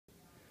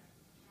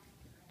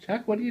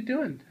Jack, what are you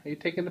doing? Are you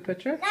taking a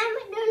picture? I'm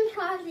doing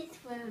Charlie's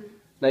room.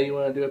 Now you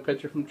want to do a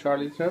picture from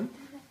Charlie's room?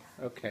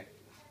 Okay.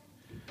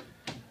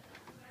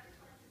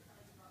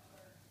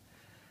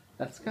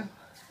 Let's go.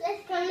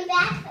 Let's go in the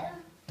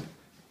bathroom.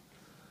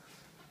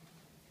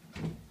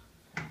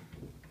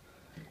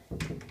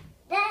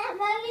 Dad,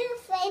 what you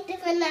say to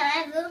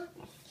Fernando?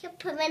 You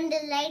put in the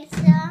lights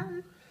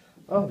on.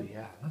 Oh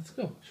yeah, let's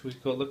go. Should we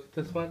go look at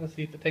this one and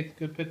see if it takes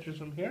good pictures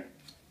from here?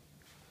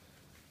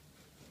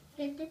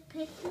 Get the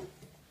pictures.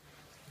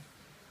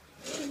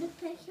 Get the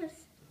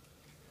pictures.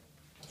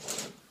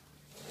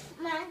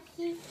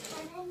 Monkey.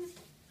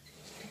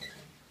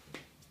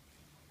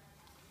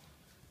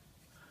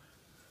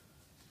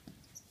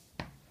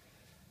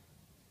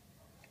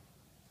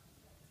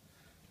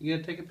 You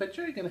gonna take a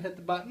picture? You gonna hit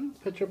the button?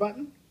 Picture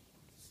button?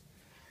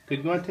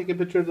 Good. You want to take a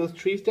picture of those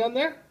trees down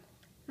there?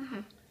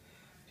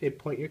 Okay,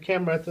 point your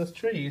camera at those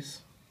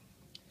trees.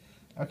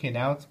 Okay,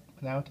 now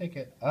take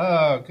it.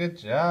 Oh, good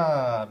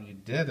job. You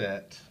did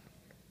it.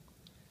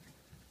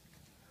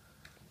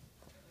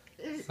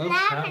 So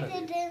now proud I of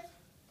have to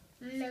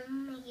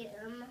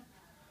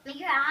do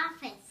your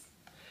office.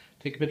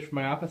 Take a picture from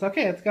my office?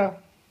 Okay, let's go.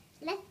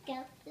 Let's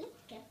go. Let's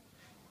go.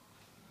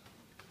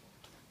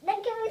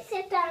 Then can we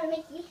sit down,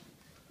 Mickey?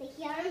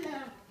 Mickey, I don't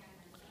know.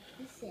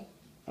 Let's sit.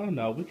 Oh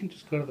no, we can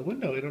just go to the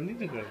window. We don't need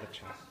to go to the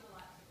chair.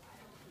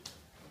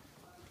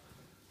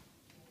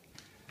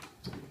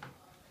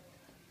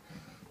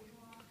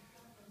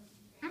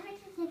 I'm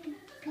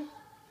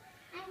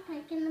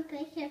taking a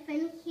picture of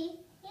Mickey.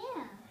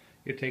 Yeah.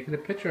 You're taking a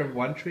picture of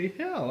One Tree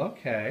Hill.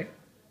 Okay.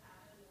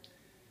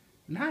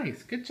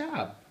 Nice. Good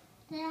job.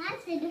 Then I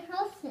see the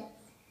houses.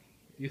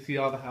 You see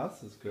all the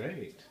houses.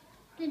 Great.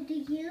 Did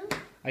you?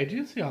 I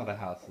do see all the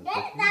houses.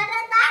 That's not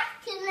a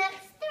doctor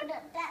next to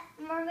that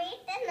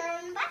Marita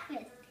and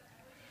breakfast.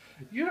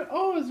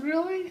 Oh, is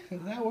really?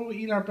 Is that where we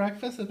eat our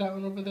breakfast? Is that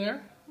one over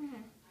there?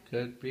 Mm-hmm.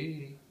 Could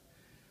be.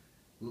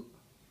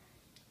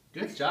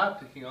 Good job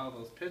taking all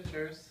those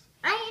pictures.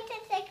 I need to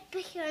take a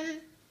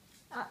picture